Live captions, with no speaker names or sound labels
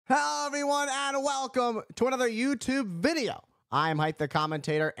Hello everyone and welcome to another YouTube video. I'm Hype the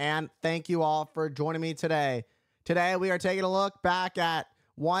Commentator and thank you all for joining me today. Today we are taking a look back at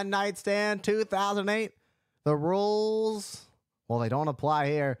One Night Stand 2008. The rules, well, they don't apply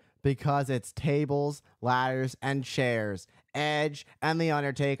here because it's tables, ladders, and chairs. Edge and The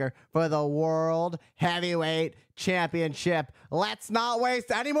Undertaker for the World Heavyweight Championship. Let's not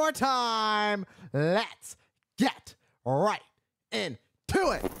waste any more time. Let's get right into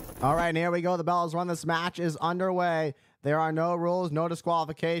it. All right, here we go. The bell has run. This match is underway. There are no rules, no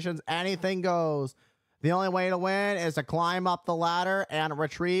disqualifications. Anything goes. The only way to win is to climb up the ladder and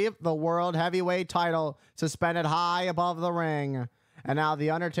retrieve the World Heavyweight title suspended high above the ring. And now The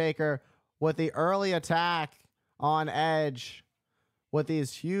Undertaker with the early attack on Edge with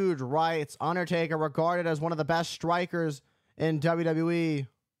these huge rights. Undertaker regarded as one of the best strikers in WWE.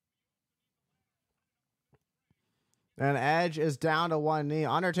 And Edge is down to one knee.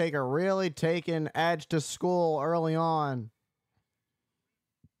 Undertaker really taking Edge to school early on.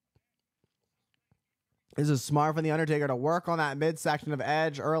 This is smart for The Undertaker to work on that midsection of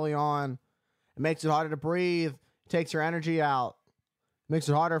Edge early on. It makes it harder to breathe. Takes your energy out. Makes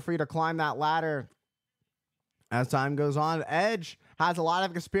it harder for you to climb that ladder. As time goes on, Edge has a lot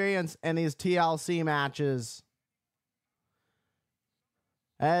of experience in these TLC matches.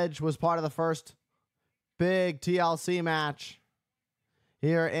 Edge was part of the first big TLC match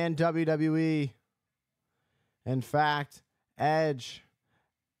here in WWE. In fact, Edge,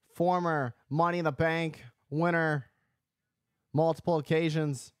 former Money in the Bank winner, multiple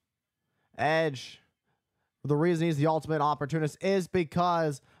occasions. Edge, the reason he's the ultimate opportunist is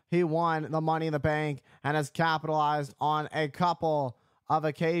because he won the Money in the Bank and has capitalized on a couple of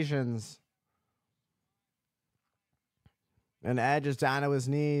occasions. And Edge is down to his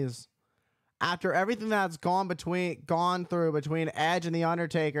knees. After everything that's gone through between Edge and The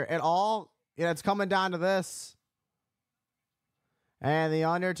Undertaker, it's coming down to this. And The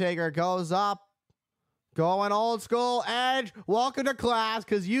Undertaker goes up, going old school. Edge, welcome to class,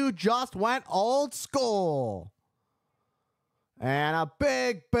 because you just went old school. And a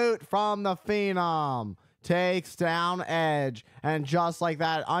big boot from the Phenom takes down Edge. And just like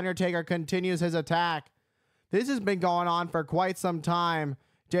that, Undertaker continues his attack. This has been going on for quite some time,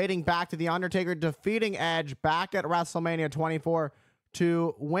 dating back to The Undertaker defeating Edge back at WrestleMania 24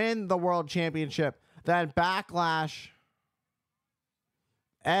 to win the World Championship. Then Backlash,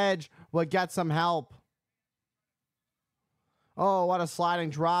 Edge would get some help. Oh, what a sliding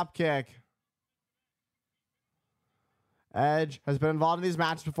drop kick. Edge has been involved in these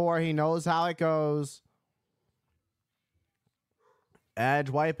matches before. He knows how it goes. Edge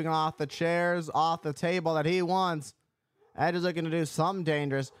wiping off the chairs off the table that he wants. Edge is looking to do something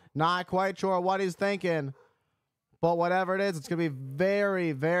dangerous. Not quite sure what he's thinking. But whatever it is, it's going to be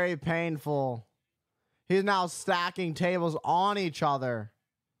very, very painful. He's now stacking tables on each other.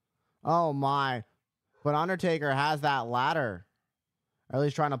 Oh my. But Undertaker has that ladder. Or at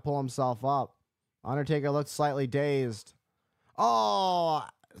least trying to pull himself up. Undertaker looks slightly dazed. Oh,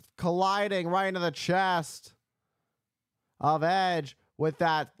 colliding right into the chest of Edge with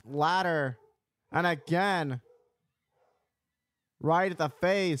that ladder. And again, right at the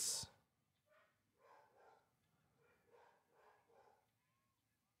face.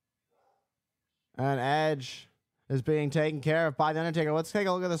 And Edge is being taken care of by The Undertaker. Let's take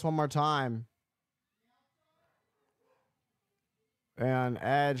a look at this one more time. And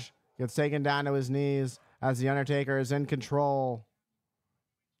Edge gets taken down to his knees as The Undertaker is in control.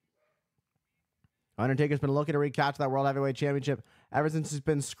 Undertaker's been looking to recapture that World Heavyweight Championship ever since he's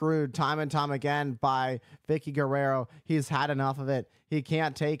been screwed time and time again by Vicky Guerrero. He's had enough of it. He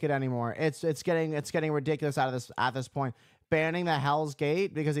can't take it anymore. It's getting ridiculous at this point. Banning the Hell's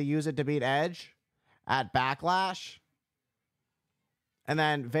Gate because he used it to beat Edge at Backlash, and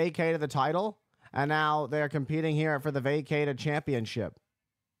then vacated the title, and now they're competing here for the vacated championship.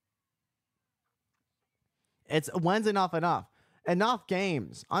 When's enough? Enough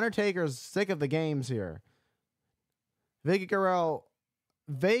games. Undertaker's sick of the games here. Vicky Guerrero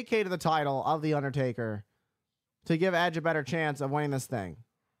vacated the title of The Undertaker to give Edge a better chance of winning this thing,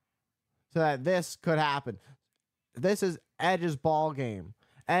 so that this could happen. This is Edge's ball game.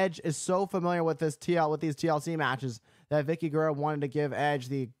 Edge is so familiar with these TLC matches that Vicky Guerrero wanted to give Edge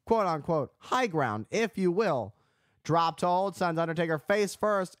the quote-unquote high ground, if you will. Drop to hold, sends Undertaker face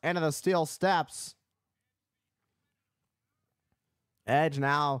first into the steel steps. Edge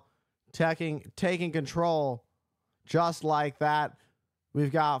now taking control just like that.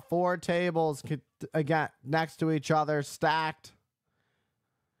 We've got 4 tables again next to each other, stacked.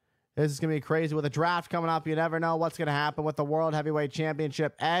 This is going to be crazy with a draft coming up. You never know what's going to happen with the World Heavyweight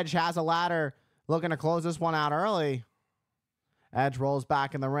Championship. Edge has a ladder, looking to close this one out early. Edge rolls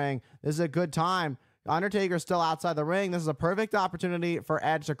back in the ring. This is a good time. Undertaker's still outside the ring. This is a perfect opportunity for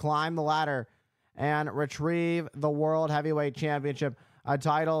Edge to climb the ladder and retrieve the World Heavyweight Championship, a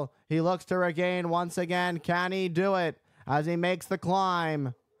title he looks to regain once again. Can he do it as he makes the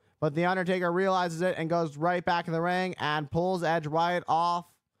climb? But the Undertaker realizes it and goes right back in the ring and pulls Edge right off.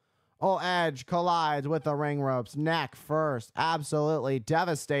 Oh, Edge collides with the ring ropes, neck first. Absolutely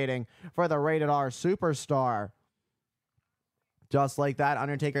devastating for the Rated R superstar. Just like that,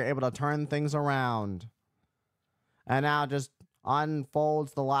 Undertaker able to turn things around. And now just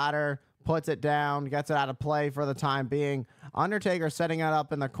unfolds the ladder, puts it down, gets it out of play for the time being. Undertaker setting it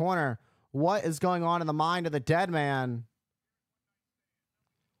up in the corner. What is going on in the mind of the dead man?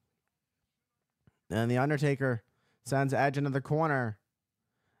 And the Undertaker sends Edge into the corner.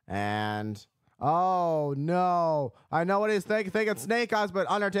 And, oh, no. I know what he's thinking Snake Eyes, but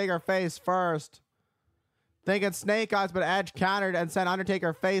Undertaker face first. Thinking Snake Eyes, but Edge countered and sent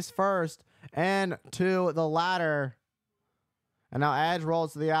Undertaker face first into the ladder. And now Edge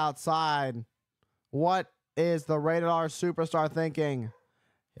rolls to the outside. What is the Rated R superstar thinking?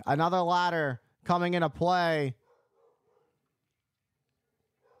 Another ladder coming into play.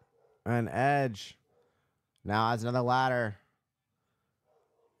 And Edge now has another ladder.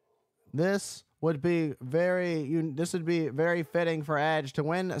 This would be very fitting for Edge to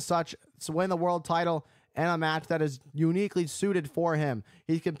win the world title in a match that is uniquely suited for him.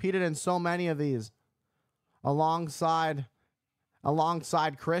 He's competed in so many of these alongside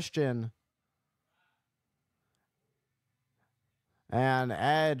Christian. And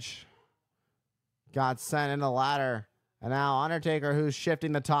Edge got sent in the ladder. And now Undertaker, who's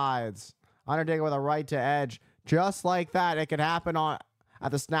shifting the tides. Undertaker with a right to Edge. Just like that, it could happen at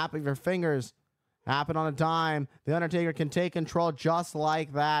the snap of your fingers. Happen on a dime. The Undertaker can take control just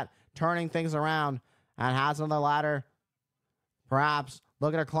like that, turning things around. And has another ladder. Perhaps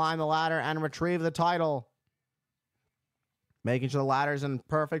looking to climb the ladder and retrieve the title. Making sure the ladder's in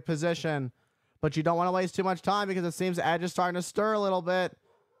perfect position. But you don't want to waste too much time because it seems Edge is starting to stir a little bit.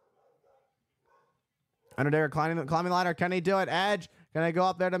 Undertaker climbing the ladder. Can he do it? Edge, can I go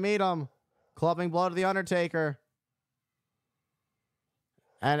up there to meet him? Clubbing blow to the Undertaker.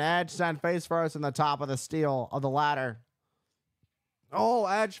 And Edge sent face first in the top of the steel of the ladder. Oh,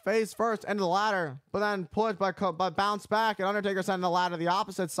 Edge face first into the ladder, but then pushed, but bounced back, and Undertaker sent the ladder to the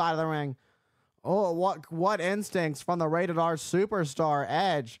opposite side of the ring. Oh, what instincts from the Rated R superstar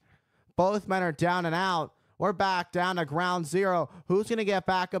Edge. Both men are down and out. We're back down to ground zero. Who's going to get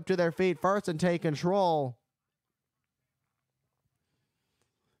back up to their feet first and take control?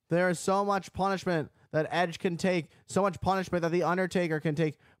 There is so much punishment that Edge can take, so much punishment that the Undertaker can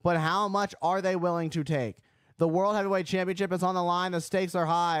take, but how much are they willing to take? The World Heavyweight Championship is on the line. The stakes are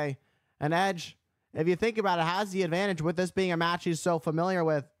high. And Edge, if you think about it, has the advantage with this being a match he's so familiar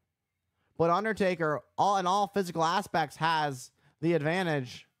with. But Undertaker, in all physical aspects, has the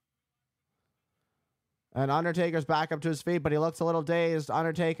advantage. And Undertaker's back up to his feet, but he looks a little dazed.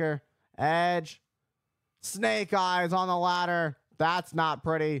 Undertaker, Edge, Snake Eyes on the ladder. That's not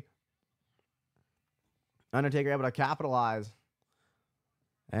pretty. Undertaker able to capitalize.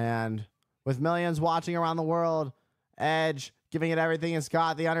 And with millions watching around the world, Edge giving it everything he's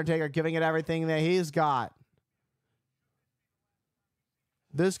got. The Undertaker giving it everything that he's got.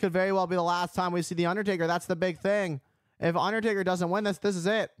 This could very well be the last time we see the Undertaker. That's the big thing. If Undertaker doesn't win this, this is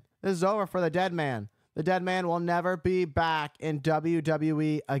it. This is over for the dead man. The dead man will never be back in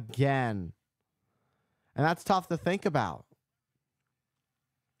WWE again. And that's tough to think about.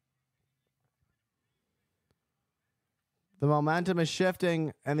 The momentum is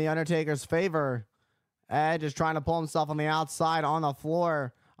shifting in the Undertaker's favor. Edge is trying to pull himself on the outside on the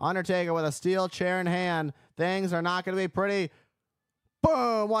floor. Undertaker with a steel chair in hand. Things are not going to be pretty.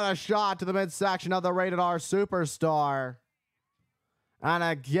 Boom! What a shot to the midsection of the Rated R superstar. And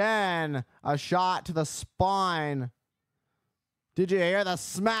again, a shot to the spine. Did you hear the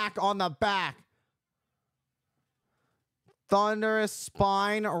smack on the back? Thunderous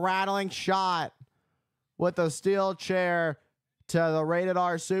spine rattling shot with the steel chair to the Rated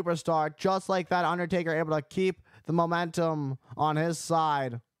R superstar. Just like that, Undertaker able to keep the momentum on his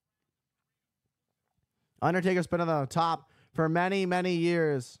side. Undertaker's been on the top for many, many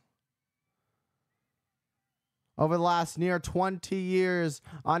years. Over the last near 20 years,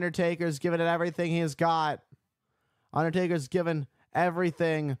 Undertaker's given it everything he's got. Undertaker's given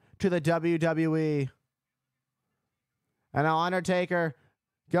everything to the WWE. And now Undertaker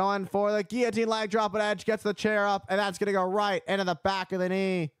going for the guillotine leg drop, but Edge gets the chair up, and that's going to go right into the back of the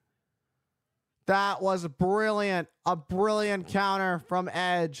knee. That was brilliant. A brilliant counter from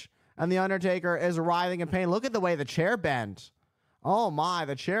Edge. And The Undertaker is writhing in pain. Look at the way the chair bent. Oh my,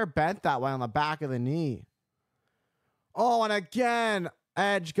 the chair bent that way on the back of the knee. Oh, and again,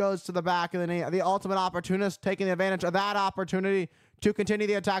 Edge goes to the back of the knee. The Ultimate Opportunist taking the advantage of that opportunity to continue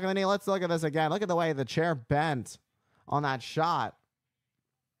the attack of the knee. Let's look at this again. Look at the way the chair bent on that shot.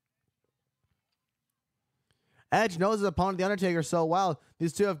 Edge knows his opponent, The Undertaker, so well.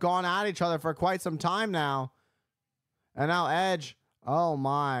 These two have gone at each other for quite some time now. And now Edge, oh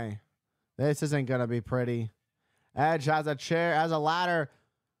my, this isn't going to be pretty. Edge has a ladder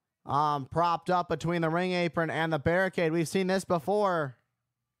propped up between the ring apron and the barricade. We've seen this before.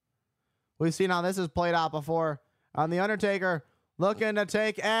 We've seen how this is played out before. The Undertaker looking to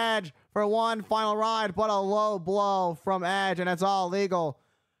take Edge for one final ride, but a low blow from Edge, and it's all legal.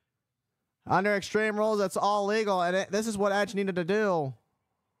 Under Extreme Rules, it's all legal, and this is what Edge needed to do.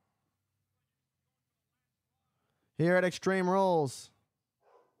 Here at Extreme Rules,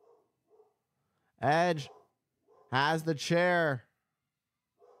 Edge has the chair.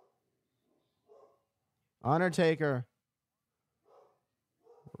 Undertaker,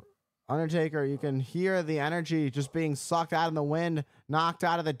 you can hear the energy just being sucked out in the wind, knocked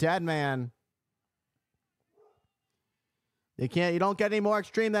out of the dead man. You don't get any more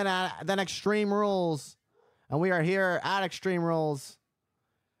extreme than Extreme Rules. And we are here at Extreme Rules.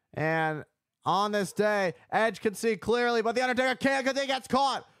 And on this day, Edge can see clearly, but The Undertaker can't because he gets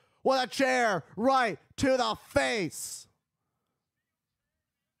caught with a chair right to the face.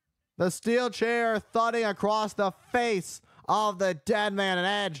 The steel chair thudding across the face of the dead man, and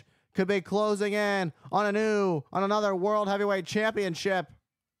Edge could be closing in on another World Heavyweight Championship.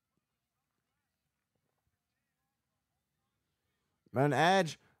 And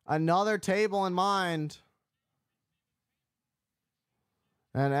Edge, another table in mind.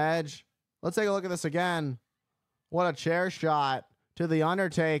 And Edge, let's take a look at this again. What a chair shot to The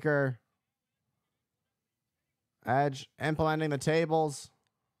Undertaker. Edge implementing the tables.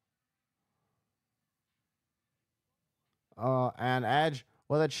 And Edge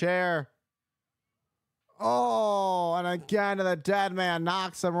with a chair. Oh, and again the dead man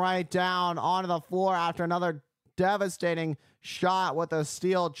knocks him right down onto the floor after another devastating shot with a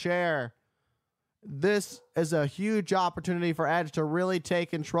steel chair. This is a huge opportunity for Edge to really take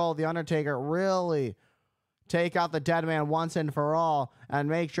control of The Undertaker, really take out the dead man once and for all, and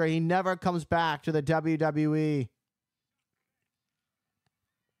make sure he never comes back to the WWE.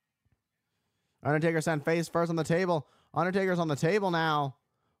 Undertaker sent face first on the table. Undertaker's on the table now.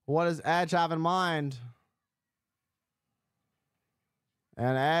 What does Edge have in mind?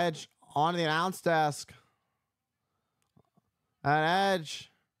 And Edge onto the announce desk. And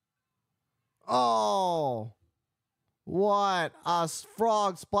Edge. Oh, what a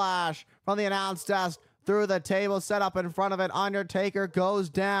frog splash from the announce desk through the table set up in front of it. Undertaker goes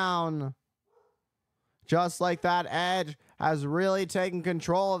down. Just like that, Edge has really taken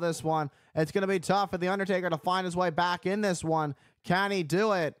control of this one. It's going to be tough for The Undertaker to find his way back in this one. Can he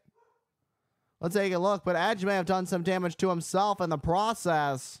do it? Let's take a look, but Edge may have done some damage to himself in the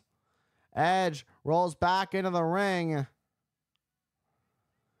process. Edge rolls back into the ring.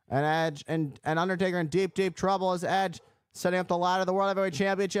 And Edge and Undertaker in deep, deep trouble as Edge setting up the ladder. The World Heavyweight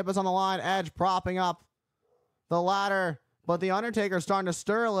Championship is on the line. Edge propping up the ladder, but The Undertaker's starting to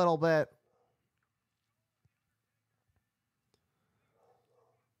stir a little bit.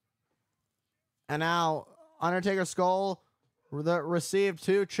 And now Undertaker's skull received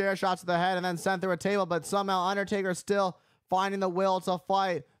 2 chair shots to the head and then sent through a table, but somehow Undertaker still finding the will to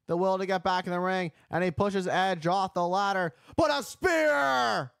fight, the will to get back in the ring, and he pushes Edge off the ladder. But a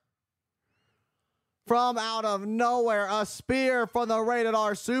spear from out of nowhere, a spear from the Rated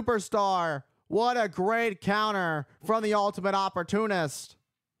R Superstar. What a great counter from the Ultimate Opportunist.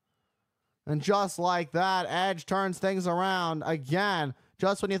 And just like that, Edge turns things around again.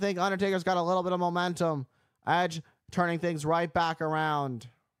 Just when you think Undertaker's got a little bit of momentum, Edge turning things right back around.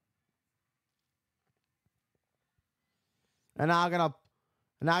 And now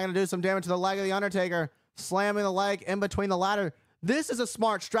gonna do some damage to the leg of The Undertaker, slamming the leg in between the ladder. This is a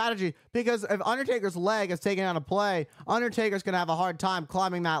smart strategy because if Undertaker's leg is taken out of play, Undertaker's gonna have a hard time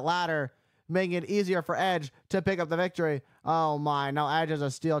climbing that ladder, making it easier for Edge to pick up the victory. Oh my, now Edge has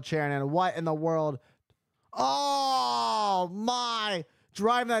a steel chair, and what in the world? Oh my!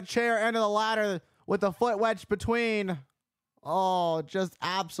 Driving that chair into the ladder with the foot wedged between. Oh, just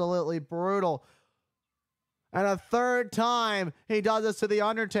absolutely brutal. And a third time he does this to The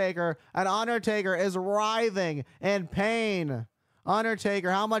Undertaker, and Undertaker is writhing in pain.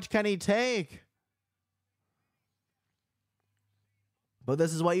 Undertaker, how much can he take? But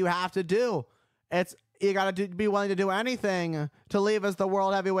this is what you have to do. you got to be willing to do anything to leave as the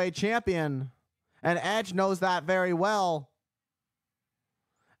World Heavyweight Champion. And Edge knows that very well.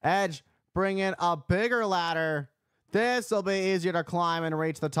 Edge bring in a bigger ladder. This will be easier to climb and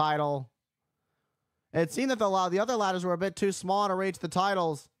reach the title. It seemed that the other ladders were a bit too small to reach the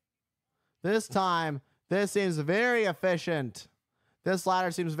titles. This time, this seems very efficient. This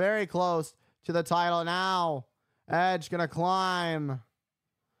ladder seems very close to the title now. Edge gonna climb.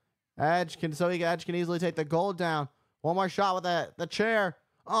 Edge can easily take the gold down. One more shot with the chair.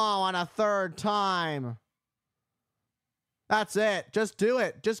 Oh, and a third time. That's it. Just do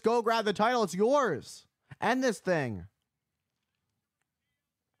it. Just go grab the title. It's yours. End this thing.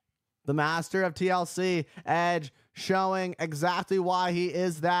 The master of TLC, Edge, showing exactly why he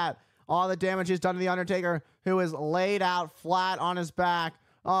is that. All the damage he's done to The Undertaker, who is laid out flat on his back.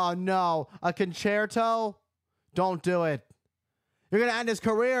 Oh, no. A concerto? Don't do it. You're going to end his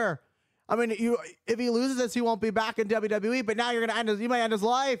career. I mean, if he loses this, he won't be back in WWE, but now you might end his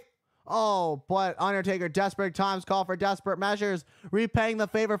life. Oh, but Undertaker, desperate times call for desperate measures, repaying the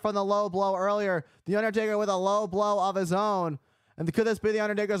favor from the low blow earlier. The Undertaker with a low blow of his own. And could this be The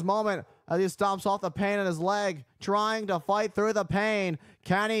Undertaker's moment as he stomps off the pain in his leg, trying to fight through the pain?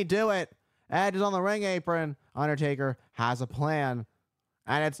 Can he do it? Edge is on the ring apron. Undertaker has a plan.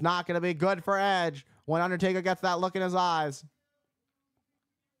 And it's not going to be good for Edge when Undertaker gets that look in his eyes.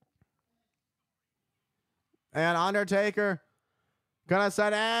 And Undertaker gonna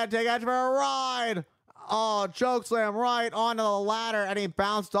send take Edge for a ride. Oh, chokeslam right onto the ladder, and he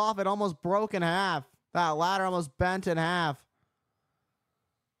bounced off it, almost broke in half. That ladder almost bent in half.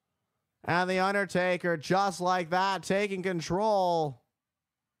 And The Undertaker, just like that, taking control.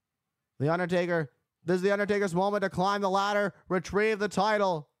 The Undertaker, this is The Undertaker's moment to climb the ladder, retrieve the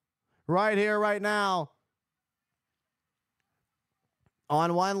title. Right here, right now.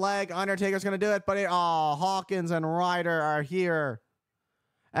 On one leg, Undertaker's going to do it, but Hawkins and Ryder are here.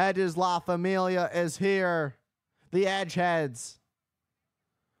 Edge's La Familia is here. The Edgeheads.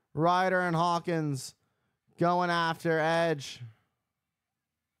 Ryder and Hawkins going after Edge.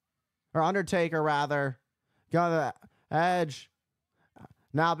 Or Undertaker, rather. Going to Edge.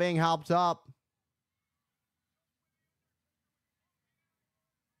 Now being helped up.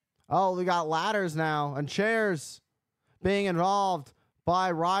 Oh, we got ladders now and chairs being involved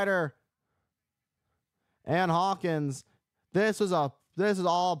by Ryder and Hawkins. This is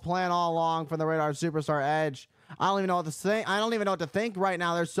all planned all along from the Radar Superstar Edge. I don't even know what to say. I don't even know what to think right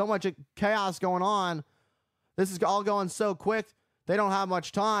now. There's so much chaos going on. This is all going so quick. They don't have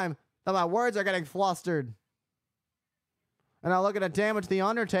much time. That my words are getting flustered. And now look at the damage to The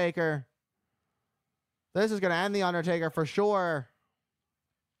Undertaker. This is going to end The Undertaker for sure.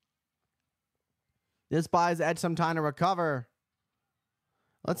 This buys Edge some time to recover.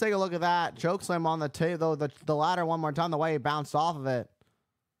 Let's take a look at that. Chokeslam on the table, the ladder one more time, the way he bounced off of it.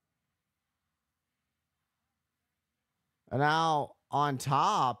 And now on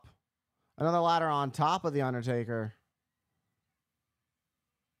top, another ladder on top of The Undertaker.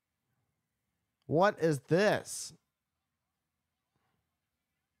 What is this?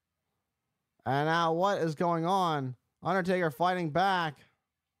 And now what is going on? Undertaker fighting back.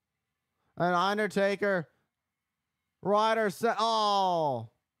 And Undertaker, Ryder said, oh,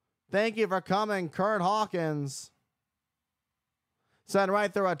 thank you for coming, Kurt Hawkins. Sent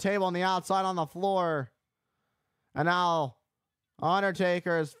right through a table on the outside on the floor. And now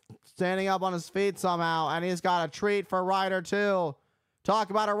Undertaker is standing up on his feet somehow, and he's got a treat for Ryder too.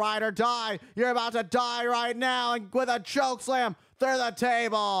 Talk about a ride or die. You're about to die right now, and with a choke slam through the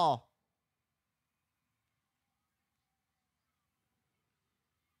table.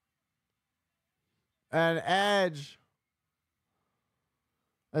 And Edge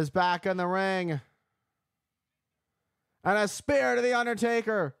is back in the ring. And a spear to the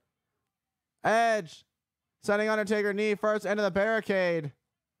Undertaker. Edge sending Undertaker knee first into the barricade.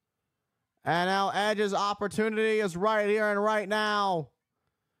 And now Edge's opportunity is right here and right now.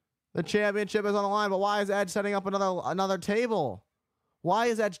 The championship is on the line, but why is Edge setting up another table? Why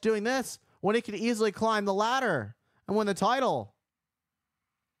is Edge doing this when he could easily climb the ladder and win the title?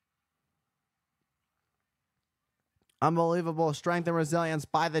 Unbelievable strength and resilience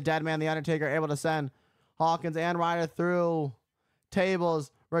by the dead man, The Undertaker, able to send Hawkins and Ryder through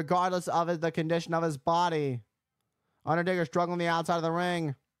tables regardless of the condition of his body. Undertaker struggling on the outside of the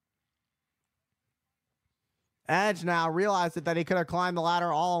ring. Edge now realized that he could have climbed the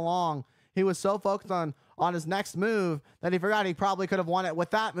ladder all along. He was so focused on his next move that he forgot he probably could have won it with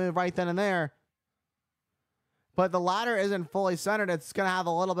that move right then and there. But the ladder isn't fully centered. It's going to have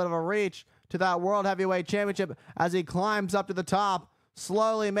a little bit of a reach to that World Heavyweight Championship as he climbs up to the top,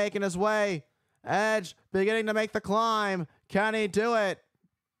 slowly making his way. Edge beginning to make the climb. Can he do it?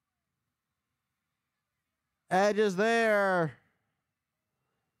 Edge is there.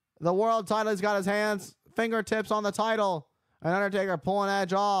 The world title, he's got his hands, fingertips on the title. And Undertaker pulling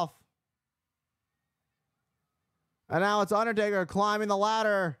Edge off. And now it's Undertaker climbing the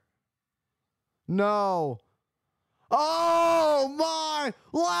ladder. No. Oh my,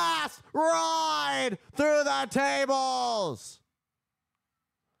 last ride through the tables.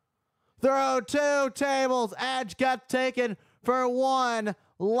 Through 2 tables, Edge gets taken for one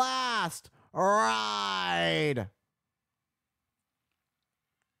last ride.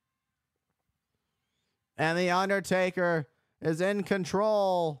 And the Undertaker is in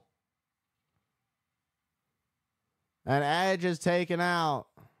control. And Edge is taken out.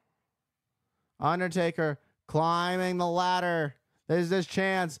 Undertaker climbing the ladder. There's this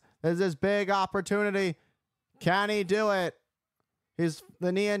chance. There's this big opportunity. Can he do it? He's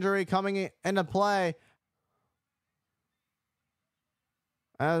the knee injury coming into play.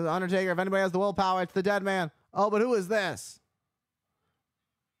 As Undertaker, if anybody has the willpower, it's the dead man. Oh, but who is this?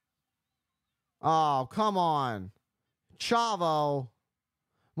 Oh, come on. Chavo.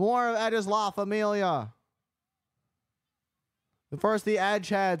 More of Edge's La Familia. First the Edge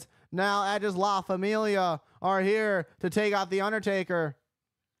heads. Now Edge's La Familia are here to take out the Undertaker.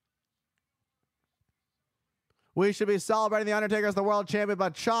 We should be celebrating the Undertaker as the world champion,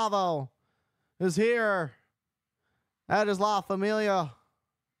 but Chavo is here. Edge's La Familia.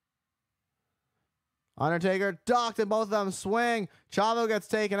 Undertaker ducked and both of them swing. Chavo gets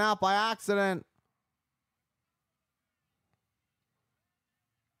taken out by accident.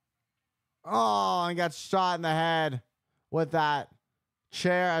 Oh, and gets shot in the head with that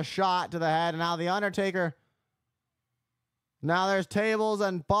chair, a shot to the head. And now the Undertaker. Now there's tables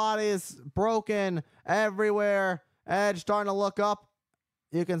and bodies broken everywhere. Edge starting to look up.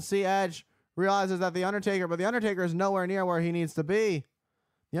 You can see Edge realizes that the Undertaker, but the Undertaker is nowhere near where he needs to be.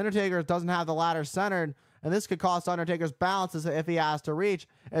 The Undertaker doesn't have the ladder centered, and this could cost Undertaker's balance if he has to reach.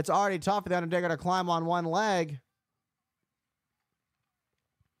 It's already tough for the Undertaker to climb on one leg.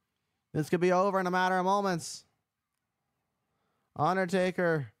 This could be over in a matter of moments.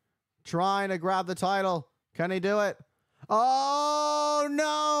 Undertaker trying to grab the title. Can he do it? Oh,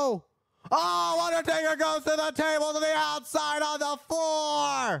 no. Oh, Undertaker goes to the table to the outside on the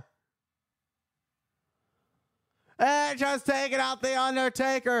floor. Edge has taken out the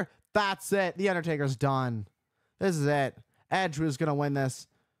Undertaker. That's it. The Undertaker's done. This is it. Edge was going to win this.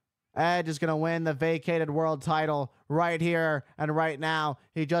 Edge is going to win the vacated world title right here and right now.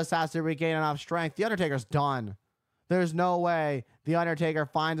 He just has to regain enough strength. The Undertaker's done. There's no way the Undertaker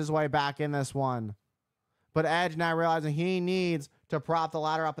finds his way back in this one. But Edge now realizing he needs to prop the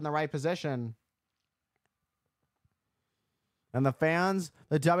ladder up in the right position. And the fans,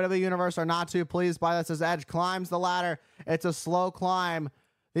 the WWE Universe, are not too pleased by this as Edge climbs the ladder. It's a slow climb.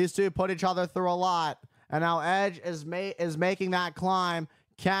 These two put each other through a lot. And now Edge is making that climb.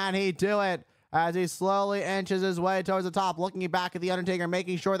 Can he do it? As he slowly inches his way towards the top, looking back at the Undertaker,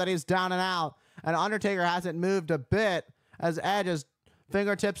 making sure that he's down and out. And Undertaker hasn't moved a bit as Edge is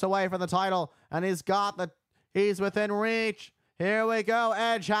fingertips away from the title. And he's within reach. Here we go.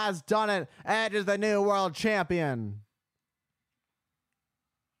 Edge has done it. Edge is the new world champion.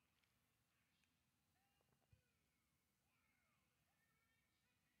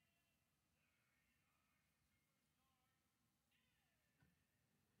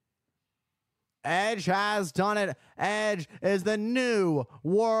 Edge has done it. Edge is the new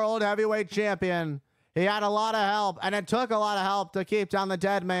world heavyweight champion. He had a lot of help, and it took a lot of help to keep down the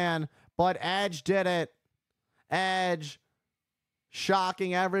dead man, but Edge did it. Edge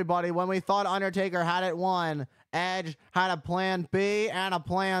shocking everybody. When we thought Undertaker had it won, Edge had a plan B and a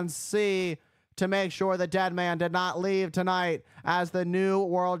plan C to make sure the dead man did not leave tonight as the new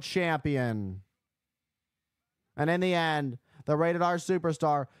world champion. And in the end, the Rated R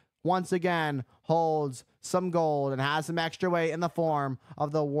Superstar once again holds some gold and has some extra weight in the form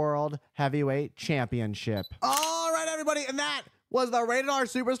of the World Heavyweight Championship. All right, everybody, and that was the Rated R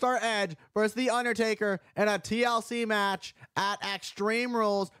Superstar Edge versus The Undertaker in a TLC match at Extreme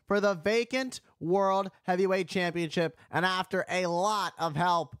Rules for the vacant World Heavyweight Championship. And after a lot of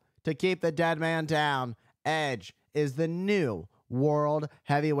help to keep the dead man down, Edge is the new World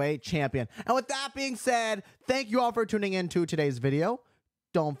Heavyweight Champion. And with that being said, thank you all for tuning in to today's video.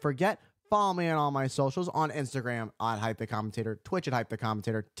 Don't forget, follow me on all my socials on Instagram at Hype the Commentator, Twitch at Hype the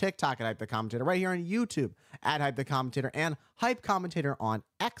Commentator, TikTok at Hype the Commentator, right here on YouTube at Hype the Commentator, and Hype Commentator on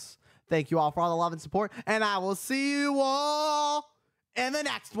X. Thank you all for all the love and support, and I will see you all in the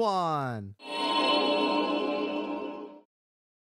next one.